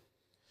chaos.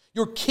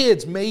 Your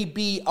kids may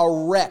be a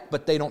wreck,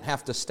 but they don't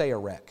have to stay a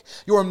wreck.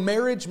 Your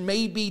marriage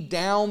may be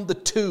down the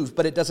tubes,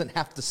 but it doesn't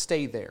have to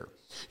stay there.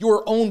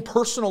 Your own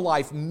personal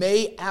life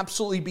may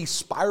absolutely be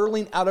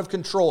spiraling out of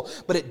control,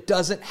 but it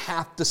doesn't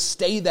have to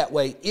stay that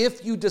way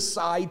if you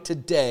decide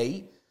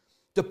today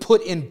to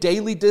put in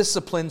daily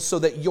disciplines so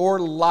that your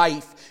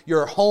life,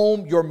 your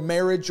home, your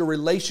marriage, your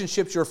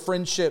relationships, your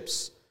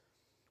friendships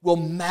will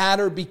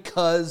matter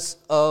because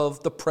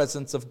of the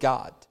presence of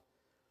God.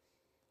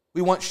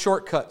 We want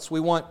shortcuts.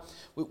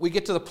 We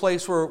get to the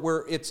place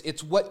where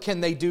it's what can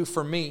they do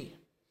for me?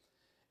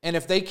 And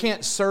if they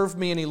can't serve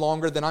me any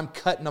longer, then I'm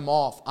cutting them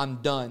off. I'm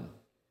done.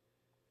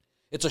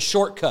 It's a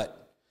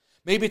shortcut.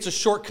 Maybe it's a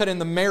shortcut in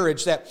the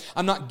marriage that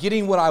I'm not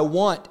getting what I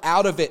want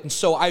out of it. And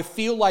so I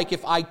feel like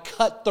if I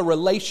cut the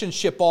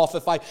relationship off,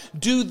 if I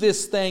do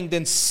this thing,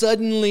 then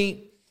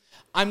suddenly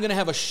I'm going to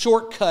have a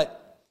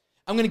shortcut.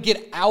 I'm going to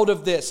get out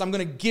of this. I'm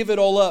going to give it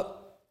all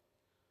up.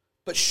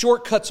 But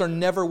shortcuts are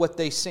never what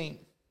they seem.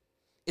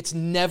 It's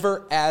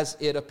never as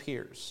it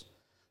appears.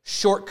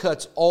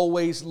 Shortcuts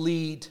always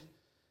lead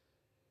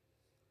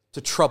to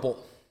trouble.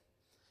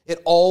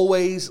 It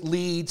always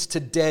leads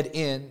to dead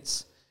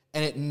ends,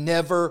 and it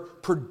never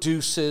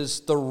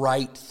produces the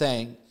right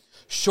thing.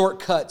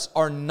 Shortcuts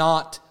are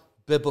not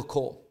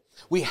biblical.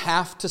 We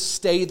have to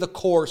stay the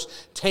course,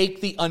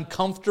 take the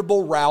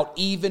uncomfortable route,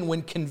 even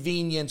when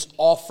convenience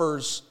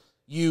offers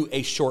you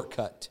a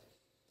shortcut.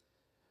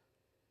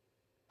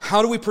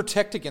 How do we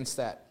protect against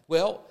that?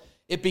 Well,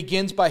 it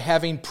begins by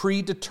having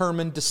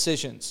predetermined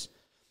decisions.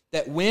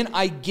 That when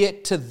I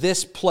get to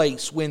this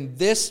place, when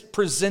this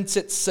presents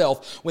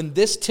itself, when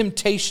this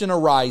temptation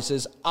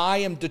arises, I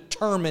am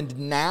determined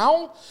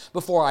now,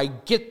 before I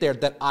get there,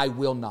 that I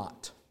will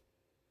not.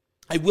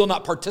 I will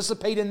not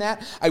participate in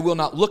that. I will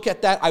not look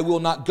at that. I will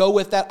not go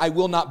with that. I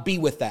will not be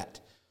with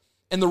that.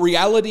 And the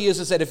reality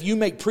is that if you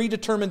make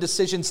predetermined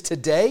decisions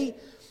today,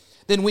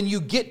 then when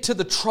you get to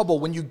the trouble,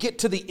 when you get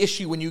to the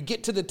issue, when you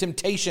get to the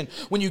temptation,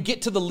 when you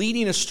get to the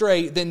leading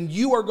astray, then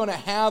you are going to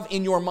have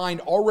in your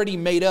mind already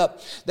made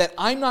up that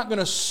I'm not going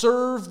to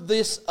serve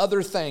this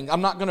other thing.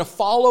 I'm not going to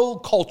follow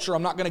culture.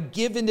 I'm not going to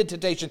give into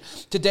temptation.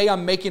 Today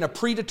I'm making a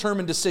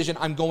predetermined decision.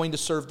 I'm going to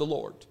serve the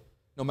Lord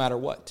no matter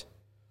what.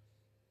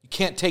 You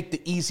can't take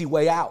the easy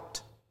way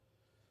out.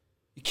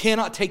 You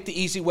cannot take the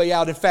easy way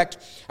out. In fact,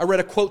 I read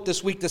a quote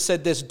this week that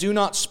said this: "Do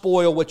not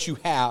spoil what you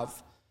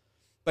have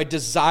by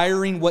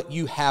desiring what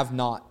you have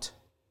not.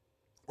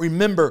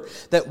 Remember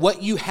that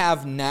what you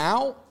have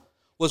now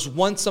was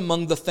once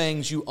among the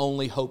things you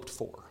only hoped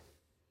for."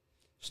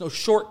 There's no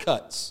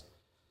shortcuts.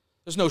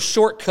 There's no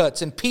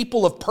shortcuts. And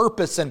people of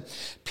purpose and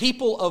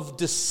people of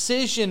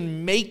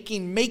decision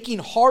making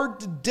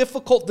hard,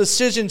 difficult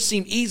decisions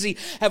seem easy,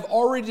 have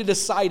already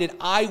decided,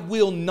 I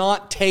will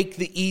not take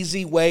the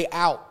easy way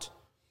out.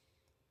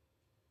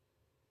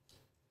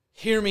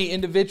 Hear me,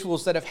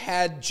 individuals that have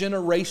had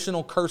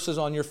generational curses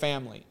on your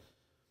family.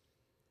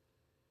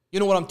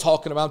 You know what I'm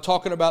talking about. I'm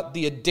talking about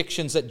the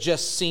addictions that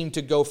just seem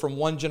to go from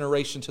one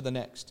generation to the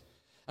next.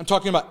 I'm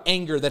talking about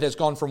anger that has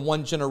gone from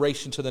one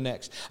generation to the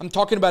next. I'm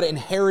talking about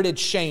inherited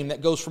shame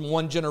that goes from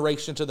one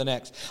generation to the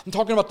next. I'm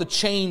talking about the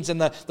chains and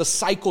the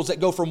cycles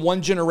that go from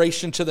one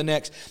generation to the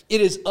next.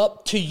 It is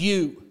up to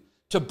you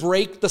to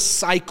break the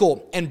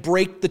cycle and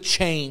break the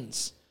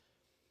chains.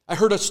 I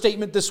heard a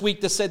statement this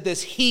week that said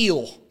this: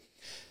 heal,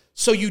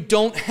 so you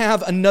don't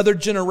have another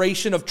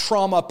generation of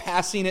trauma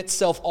passing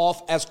itself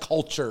off as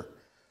culture.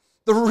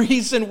 The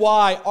reason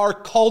why our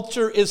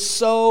culture is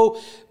so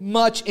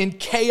much in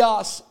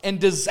chaos and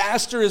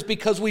disaster is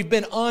because we've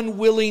been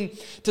unwilling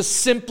to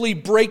simply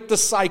break the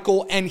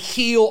cycle and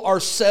heal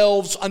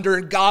ourselves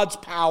under God's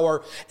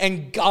power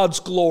and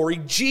God's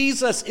glory.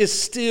 Jesus is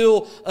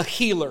still a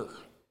healer.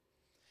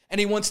 And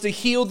He wants to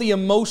heal the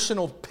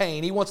emotional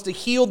pain. He wants to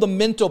heal the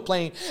mental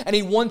pain. And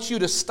He wants you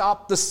to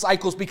stop the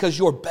cycles because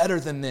you're better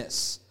than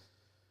this.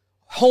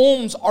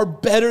 Homes are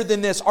better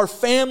than this. Our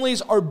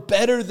families are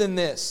better than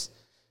this.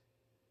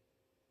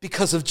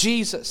 Because of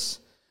Jesus.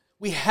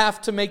 We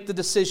have to make the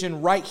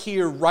decision right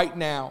here, right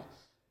now.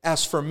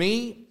 As for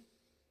me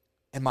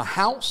and my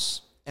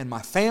house and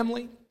my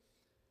family,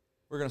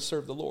 we're going to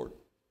serve the Lord.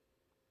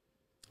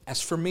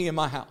 As for me and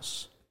my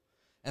house,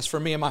 as for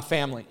me and my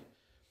family,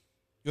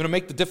 you want to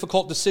make the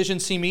difficult decision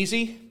seem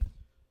easy?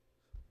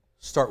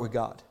 Start with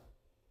God.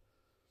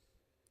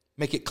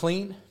 Make it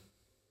clean.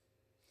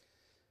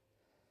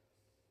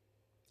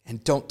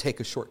 And don't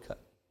take a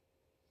shortcut.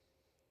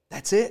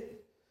 That's it.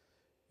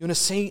 You want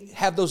to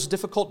have those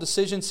difficult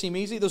decisions seem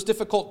easy? Those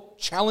difficult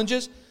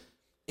challenges?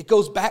 It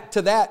goes back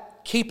to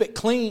that. Keep it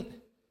clean.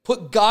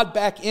 Put God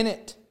back in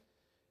it.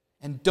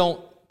 And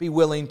don't be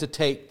willing to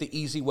take the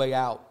easy way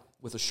out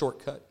with a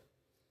shortcut.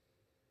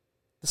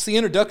 That's the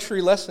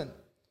introductory lesson.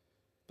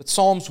 But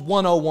Psalms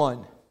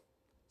 101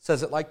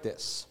 says it like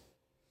this: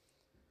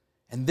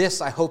 And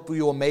this I hope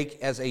we will make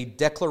as a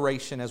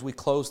declaration as we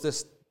close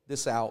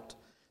this out,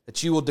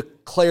 that you will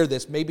declare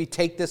this. Maybe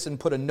take this and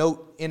put a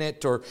note in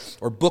it or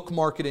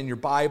bookmark it in your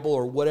Bible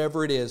or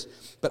whatever it is.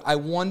 But I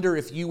wonder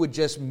if you would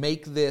just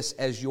make this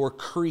as your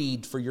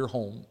creed for your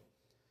home.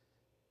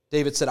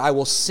 David said, I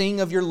will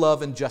sing of your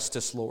love and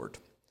justice, Lord.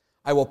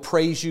 I will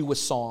praise you with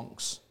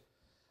songs.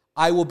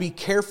 I will be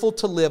careful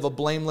to live a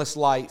blameless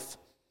life.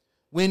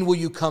 When will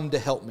you come to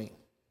help me?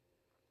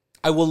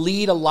 I will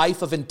lead a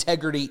life of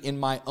integrity in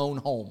my own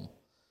home.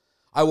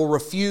 I will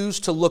refuse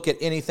to look at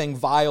anything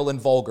vile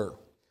and vulgar.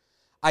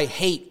 I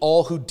hate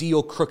all who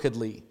deal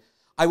crookedly.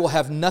 I will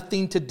have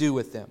nothing to do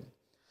with them.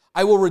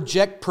 I will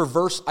reject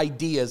perverse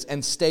ideas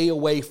and stay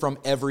away from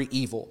every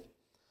evil.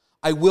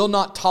 I will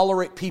not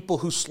tolerate people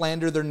who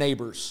slander their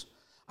neighbors.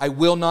 I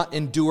will not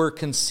endure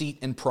conceit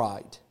and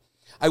pride.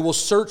 I will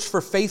search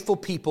for faithful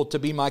people to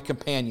be my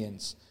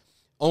companions.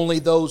 Only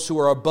those who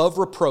are above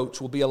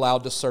reproach will be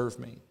allowed to serve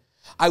me.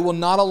 I will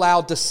not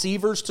allow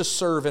deceivers to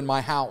serve in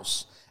my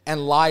house,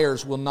 and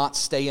liars will not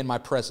stay in my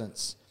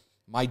presence.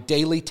 My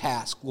daily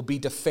task will be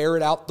to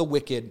ferret out the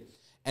wicked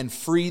and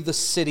free the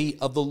city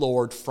of the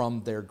Lord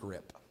from their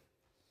grip.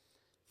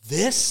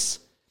 This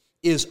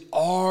is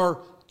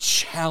our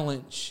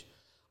challenge.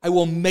 I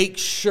will make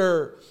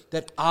sure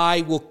that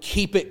I will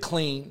keep it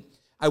clean.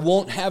 I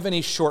won't have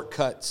any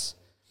shortcuts.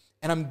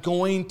 And I'm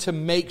going to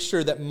make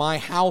sure that my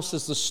house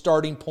is the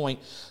starting point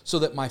so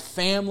that my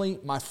family,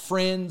 my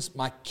friends,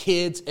 my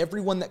kids,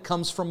 everyone that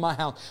comes from my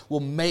house will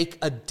make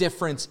a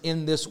difference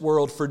in this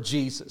world for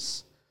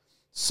Jesus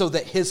so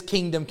that His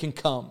kingdom can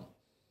come.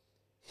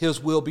 His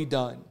will be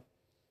done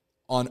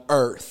on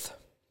earth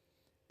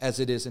as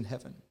it is in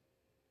heaven.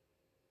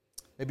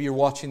 Maybe you're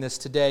watching this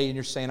today and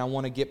you're saying, I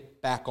want to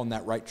get back on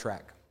that right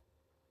track.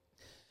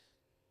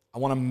 I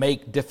want to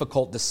make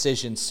difficult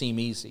decisions seem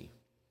easy.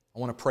 I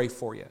want to pray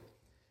for you.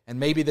 And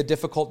maybe the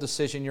difficult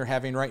decision you're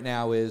having right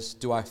now is,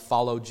 do I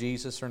follow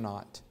Jesus or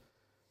not?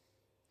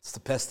 It's the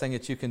best thing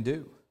that you can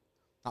do.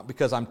 Not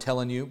because I'm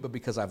telling you, but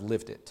because I've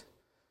lived it.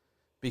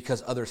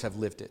 Because others have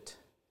lived it.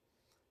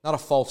 Not a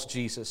false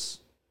Jesus,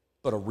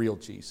 but a real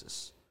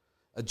Jesus.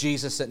 A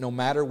Jesus that no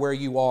matter where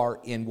you are,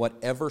 in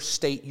whatever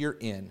state you're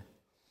in,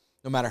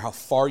 no matter how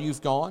far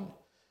you've gone,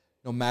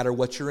 no matter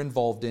what you're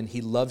involved in,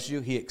 He loves you,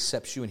 He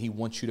accepts you, and He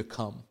wants you to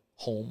come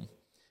home.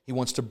 He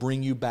wants to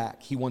bring you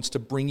back. He wants to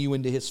bring you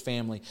into His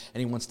family, and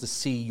He wants to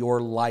see your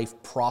life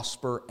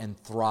prosper and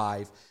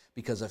thrive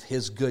because of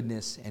His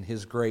goodness and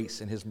His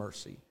grace and His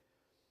mercy.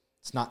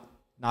 It's not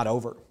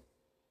over.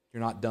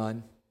 You're not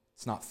done.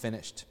 It's not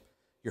finished.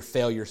 Your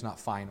failure is not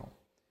final.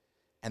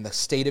 And the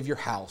state of your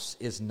house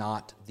is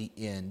not the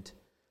end.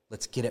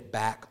 Let's get it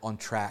back on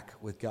track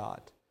with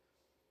God.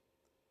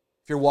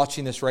 If you're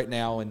watching this right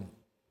now and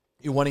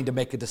you're wanting to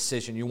make a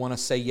decision, you want to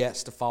say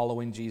yes to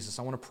following Jesus,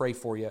 I want to pray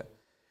for you.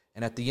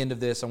 And at the end of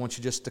this, I want you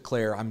to just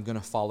declare, I'm going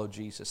to follow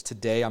Jesus.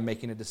 Today, I'm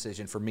making a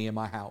decision for me and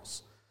my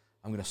house.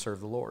 I'm going to serve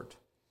the Lord.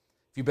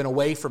 If you've been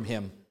away from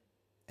Him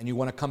and you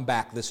want to come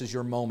back, this is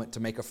your moment to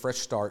make a fresh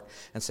start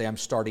and say, I'm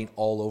starting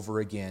all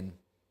over again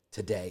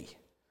today.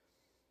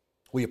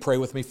 Will you pray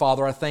with me?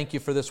 Father, I thank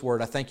you for this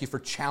word. I thank you for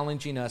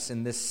challenging us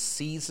in this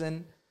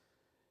season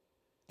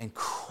and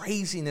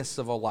craziness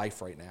of a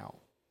life right now.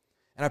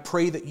 And I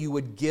pray that you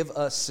would give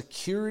us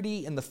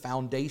security in the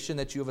foundation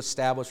that you have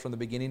established from the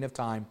beginning of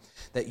time,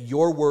 that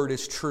your word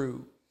is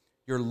true,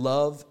 your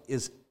love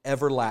is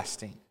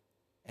everlasting,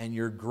 and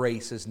your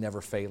grace is never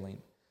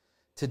failing.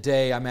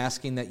 Today, I'm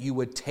asking that you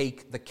would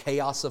take the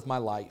chaos of my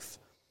life,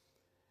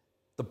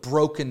 the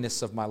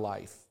brokenness of my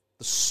life,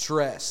 the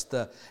stress,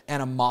 the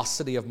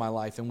animosity of my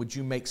life, and would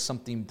you make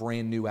something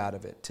brand new out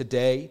of it?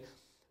 Today,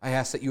 I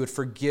ask that you would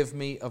forgive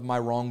me of my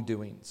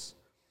wrongdoings.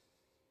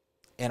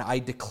 And I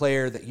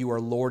declare that you are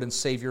Lord and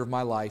Savior of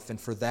my life.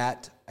 And for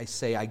that, I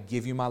say, I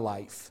give you my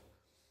life.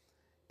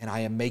 And I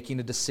am making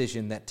a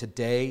decision that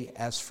today,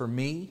 as for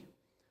me,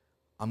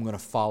 I'm going to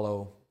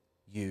follow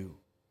you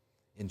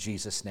in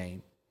Jesus'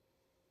 name.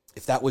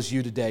 If that was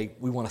you today,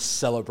 we want to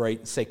celebrate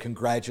and say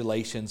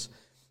congratulations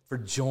for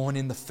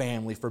joining the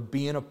family, for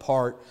being a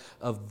part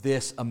of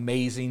this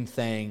amazing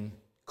thing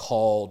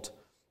called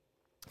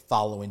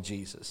following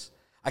Jesus.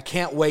 I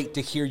can't wait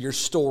to hear your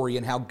story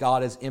and how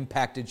God has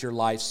impacted your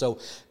life. So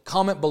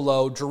comment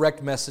below,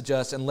 direct message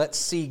us, and let's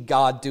see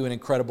God do an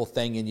incredible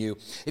thing in you.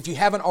 If you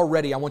haven't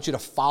already, I want you to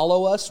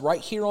follow us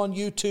right here on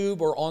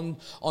YouTube or on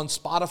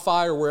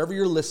Spotify or wherever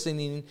you're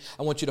listening.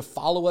 I want you to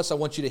follow us. I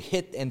want you to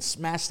hit and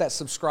smash that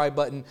subscribe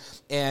button,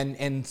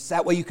 and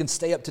that way you can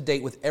stay up to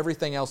date with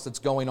everything else that's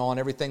going on,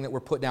 everything that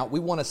we're putting out. We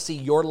want to see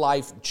your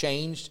life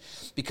changed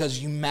because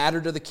you matter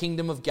to the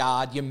kingdom of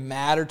God. You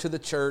matter to the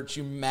church.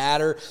 You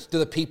matter to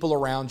the people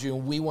around you,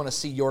 and we want to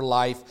see your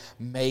life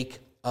make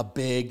a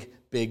big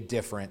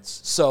difference.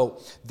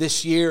 So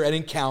this year at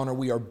Encounter,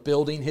 we are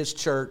building His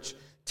church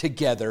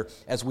together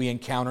as we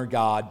encounter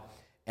God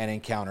and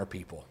encounter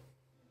people.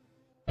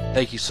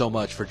 Thank you so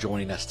much for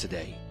joining us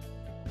today.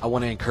 I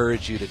want to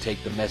encourage you to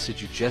take the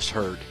message you just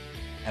heard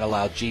and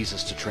allow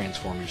Jesus to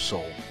transform your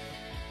soul.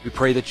 We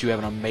pray that you have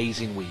an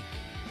amazing week.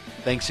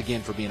 Thanks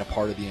again for being a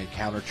part of the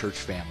Encounter Church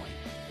family.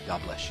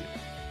 God bless you.